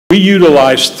We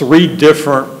utilize 3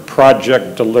 different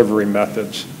project delivery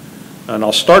methods. And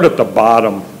I'll start at the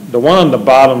bottom. The one on the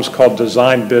bottom is called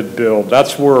design, bid, build.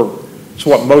 It's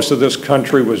what most of this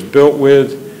country was built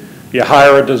with. You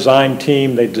hire a design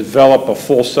team, they develop a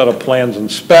full set of plans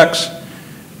and specs.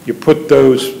 You put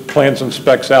those plans and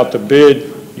specs out to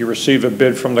bid. You receive a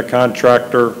bid from the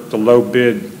contractor. The low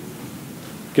bid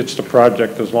gets the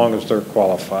project as long as they're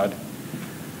qualified.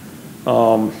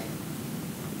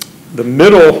 The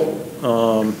middle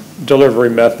delivery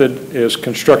method is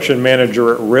construction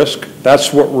manager at risk.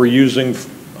 That's what we're using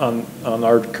on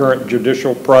our current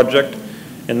judicial project,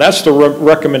 and that's the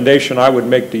recommendation I would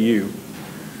make to you.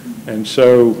 And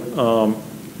so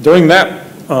during that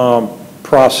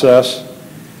process,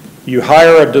 you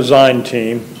hire a design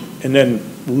team, and then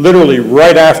literally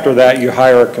right after that, you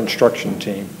hire a construction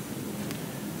team.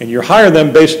 And you hire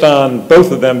them based on,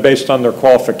 both of them based on their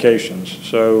qualifications.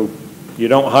 So you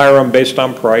don't hire them based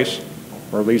on price,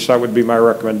 or at least that would be my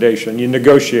recommendation. You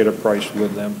negotiate a price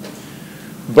with them.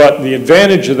 But the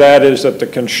advantage of that is that the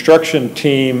construction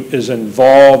team is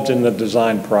involved in the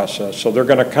design process. So they're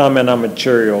going to comment on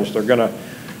materials. They're going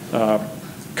to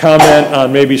comment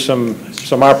on maybe some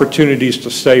opportunities to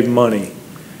save money.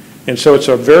 And so it's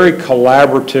a very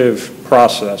collaborative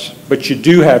process. But you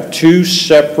do have 2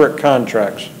 separate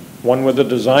contracts, one with the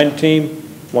design team,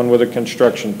 one with a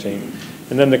construction team.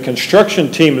 And then the construction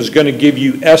team is going to give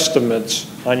you estimates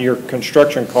on your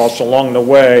construction costs along the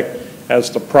way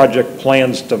as the project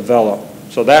plans develop.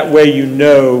 So that way you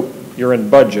know you're in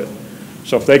budget.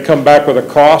 So if they come back with a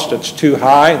cost that's too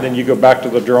high, then you go back to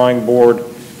the drawing board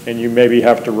and you maybe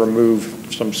have to remove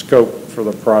some scope for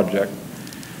the project.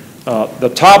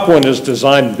 The top one is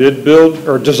design build,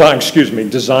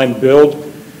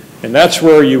 and that's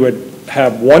where you would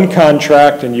have one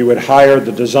contract and you would hire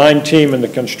the design team and the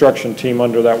construction team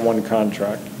under that one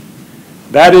contract.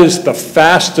 That is the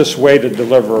fastest way to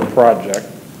deliver a project,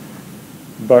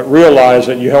 but realize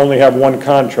that you only have one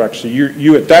contract. So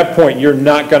you at that point, you're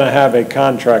not going to have a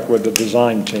contract with the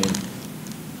design team.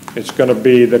 It's going to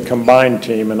be the combined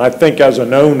team, and I think as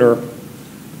an owner,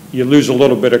 you lose a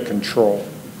little bit of control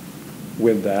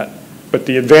with that. But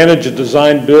the advantage of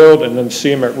design build and then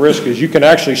CM at risk is you can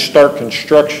actually start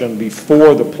construction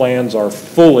before the plans are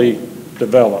fully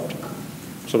developed.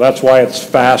 So that's why it's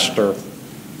faster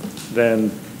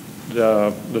than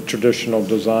the traditional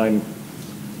design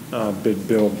bid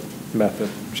build method.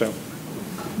 So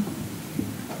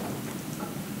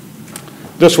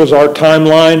this was our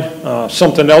timeline.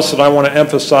 Something else that I want to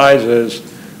emphasize is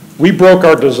we broke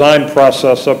our design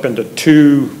process up into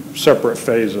 2 separate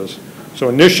phases. So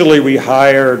initially we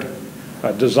hired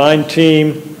a design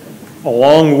team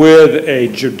along with a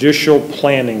judicial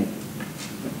planning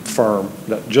firm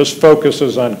that just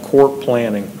focuses on court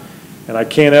planning. And I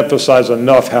can't emphasize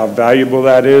enough how valuable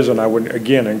that is, and I would,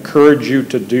 again, encourage you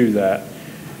to do that.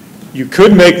 You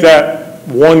could make that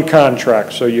one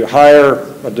contract. So you hire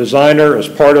a designer as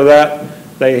part of that.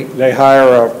 They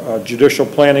hire a judicial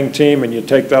planning team, and you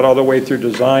take that all the way through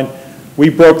design. We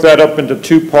broke that up into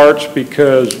 2 parts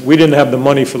because we didn't have the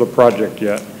money for the project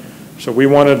yet. So we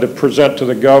wanted to present to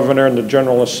the governor and the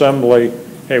General Assembly,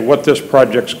 hey, what this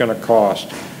project's going to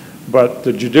cost. But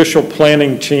the judicial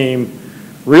planning team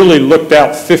really looked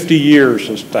out 50 years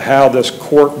as to how this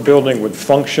court building would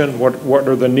function, what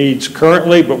are the needs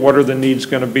currently, but what are the needs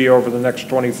going to be over the next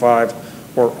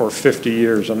 25 or 50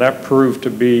 years. And that proved to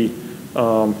be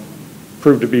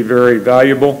very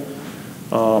valuable.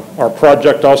 Our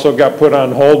project also got put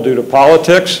on hold due to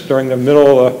politics during the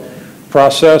middle of the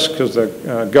process because the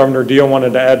Governor Deal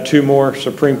wanted to add 2 more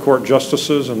Supreme Court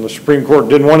justices, and the Supreme Court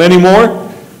didn't want any more.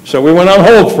 So we went on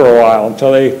hold for a while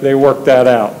until they worked that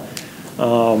out.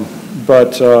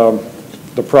 But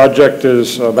the project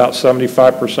is about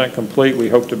 75% complete. We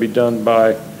hope to be done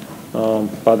by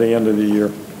the end of the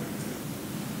year.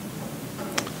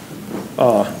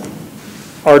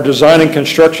 Our design and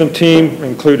construction team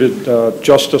included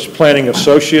Justice Planning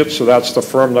Associates, so that's the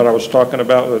firm that I was talking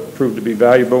about that proved to be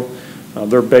valuable.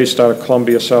 They're based out of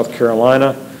Columbia, South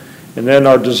Carolina. And then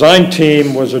our design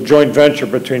team was a joint venture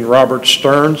between Robert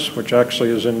Stearns, which actually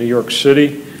is in New York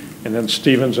City, and then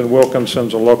Stevens and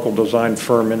Wilkinson's a local design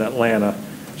firm in Atlanta.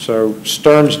 So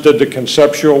Stearns did the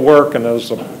conceptual work, and as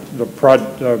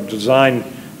the design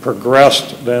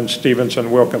progressed, then Stevens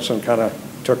and Wilkinson kind of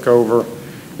took over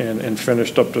and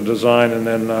finished up the design, and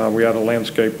then we had a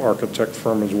landscape architect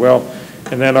firm as well.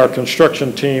 And then our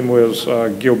construction team was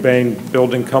Gilbane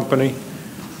Building Company.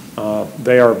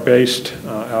 They are based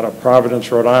out of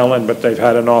Providence, Rhode Island, but they've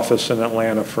had an office in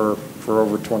Atlanta for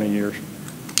over 20 years.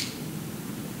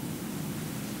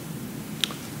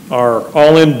 Our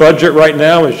all-in budget right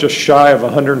now is just shy of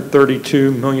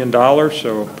 $132 million,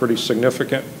 so a pretty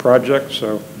significant project.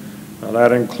 So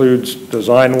that includes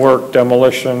design work,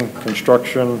 demolition,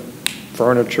 construction,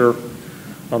 furniture,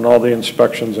 and all the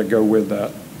inspections that go with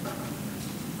that.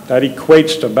 That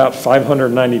equates to about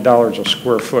 $590 a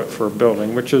square foot for a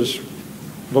building, which is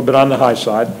a little bit on the high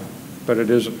side, but it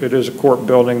is a court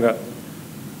building that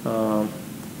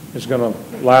is going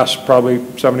to last probably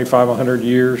 75, 100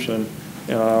 years, and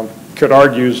could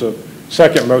argue is the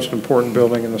second most important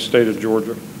building in the state of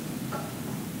Georgia.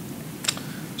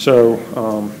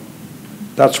 So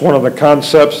that's one of the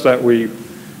concepts that we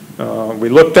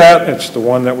looked at. It's the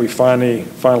one that we finally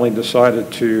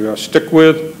decided to stick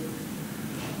with.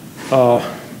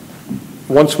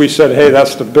 Once we said, hey,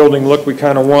 that's the building look we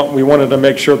kind of want, we wanted to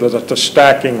make sure that the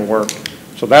stacking worked.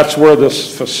 So that's where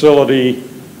this facility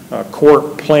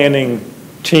court planning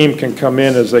team can come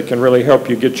in, as they can really help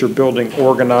you get your building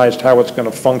organized, how it's going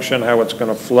to function, how it's going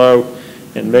to flow,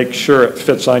 and make sure it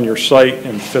fits on your site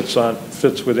and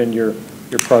fits within your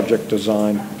project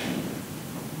design.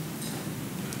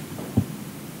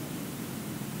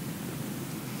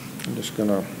 I'm just going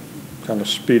to kind of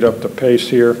speed up the pace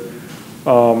here.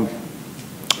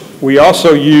 We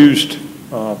also used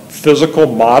physical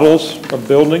models of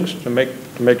buildings to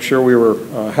make sure we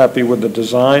were happy with the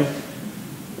design.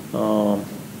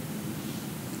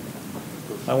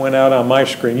 I went out on my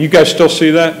screen. You guys still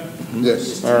see that?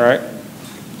 Yes. All right.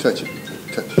 Touch it.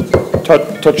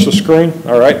 Touch the screen?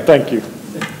 All right, thank you.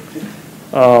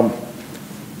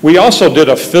 We also did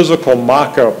a physical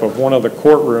mock-up of one of the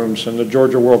courtrooms in the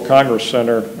Georgia World Congress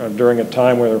Center during a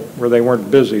time where they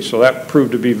weren't busy. So that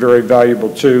proved to be very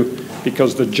valuable too,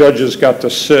 because the judges got to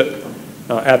sit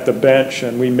at the bench,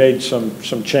 and we made some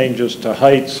changes to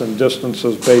heights and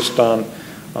distances based on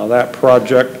that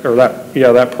project, or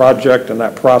that project and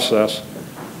that process.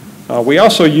 We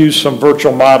also used some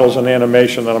virtual models and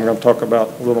animation that I'm going to talk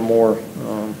about a little more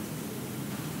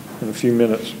in a few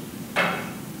minutes.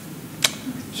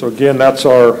 So again, that's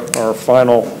our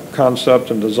final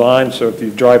concept and design. So if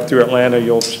you drive through Atlanta,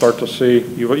 you'll start to see,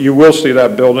 you will see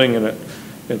that building, and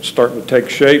it's starting to take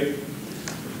shape.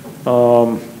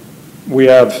 We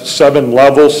have 7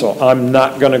 levels, so I'm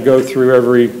not going to go through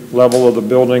every level of the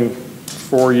building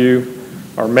for you.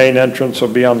 Our main entrance will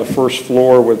be on the first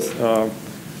floor with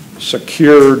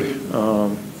secured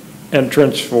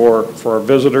entrance for our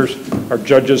visitors. Our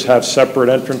judges have separate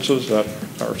entrances that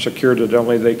are secured that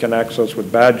only they can access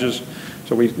with badges.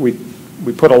 So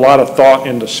we put a lot of thought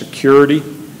into security,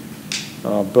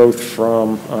 both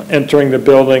from entering the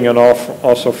building and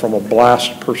also from a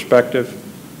blast perspective.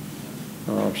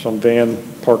 Some van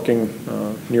parking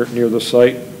near the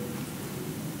site.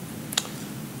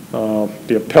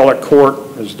 The appellate court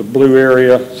is the blue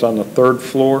area. It's on the 3rd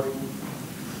floor.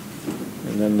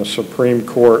 And then the Supreme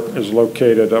Court is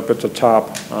located up at the top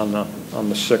on the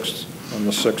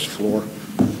 6th floor.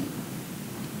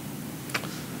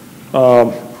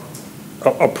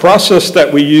 A process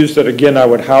that we use that, again, I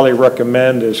would highly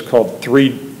recommend is called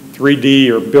 3D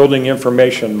or building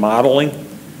information modeling.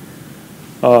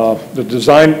 The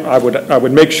design, I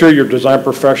would make sure your design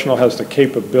professional has the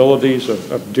capabilities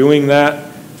of doing that.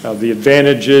 The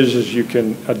advantage is you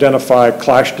can identify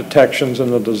clash detections in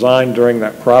the design during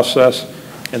that process,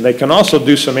 and they can also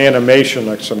do some animation,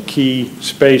 like some key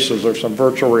spaces or some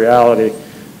virtual reality,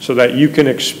 so that you can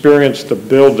experience the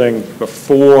building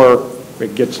before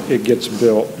it gets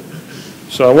built.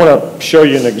 So I want to show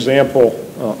you an example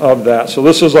of that. So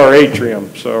this is our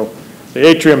atrium. So the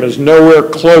atrium is nowhere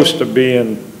close to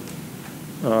being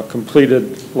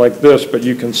completed like this, but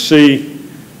you can see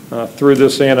through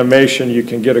this animation, you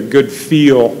can get a good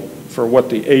feel for what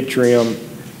the atrium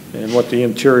and what the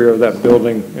interior of that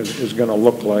building is going to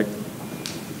look like.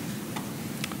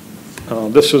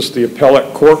 This is the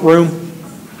appellate courtroom.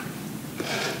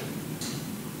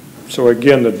 So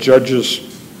again, the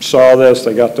judges saw this.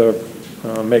 They got to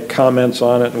make comments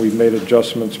on it, and we've made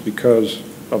adjustments because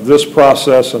of this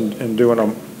process and doing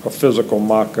a physical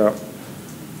mock-up.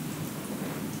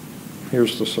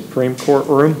 Here's the Supreme Court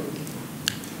room.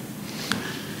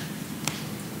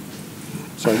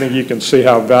 So I think you can see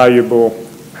how valuable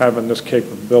having this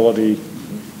capability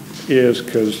is,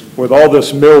 because with all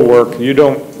this millwork, you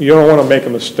don't want to make a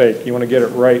mistake. You want to get it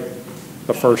right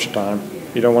the first time.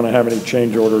 You don't want to have any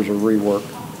change orders or rework.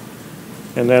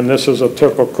 And then this is a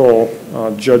typical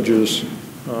judge's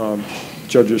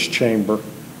chamber.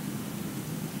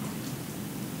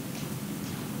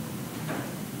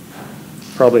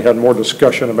 Probably had more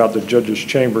discussion about the judge's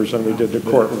chambers than we did the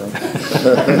courtroom.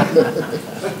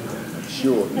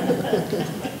 Sure.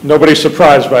 Nobody's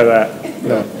surprised by that.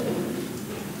 No.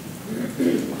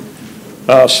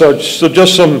 So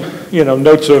just some,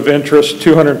 notes of interest,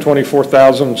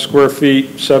 224,000 square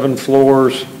feet, 7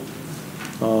 floors.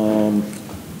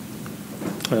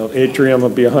 Atrium will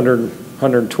be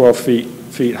 112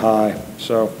 feet high.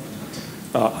 So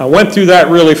I went through that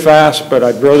really fast, but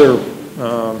I'd rather,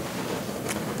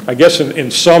 I guess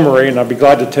in summary, and I'd be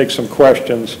glad to take some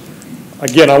questions.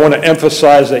 Again, I want to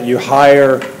emphasize that you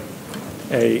hire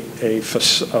a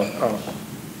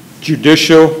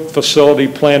judicial facility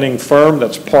planning firm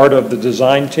that's part of the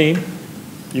design team.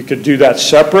 You could do that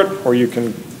separate, or you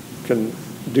can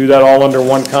do that all under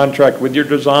one contract with your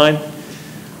design.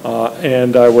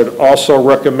 And I would also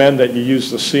recommend that you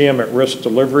use the CM at risk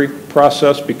delivery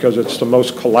process because it's the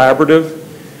most collaborative,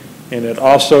 and it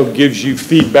also gives you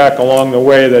feedback along the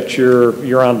way that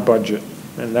you're on budget.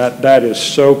 And that is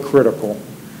so critical,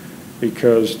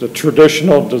 because the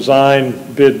traditional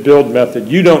design bid build method,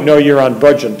 you don't know you're on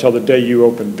budget until the day you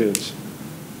open bids.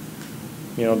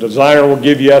 Designer will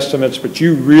give you estimates, but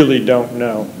you really don't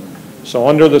know. So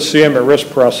under the CM at risk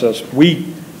process, we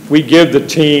give the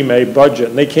team a budget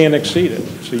and they can't exceed it.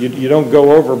 So you don't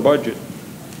go over budget.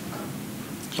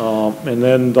 And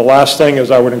then the last thing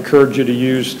is I would encourage you to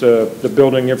use the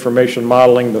building information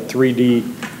modeling, the 3D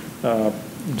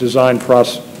design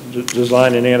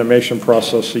and animation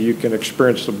process, so you can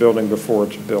experience the building before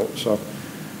it's built. So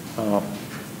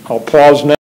I'll pause now.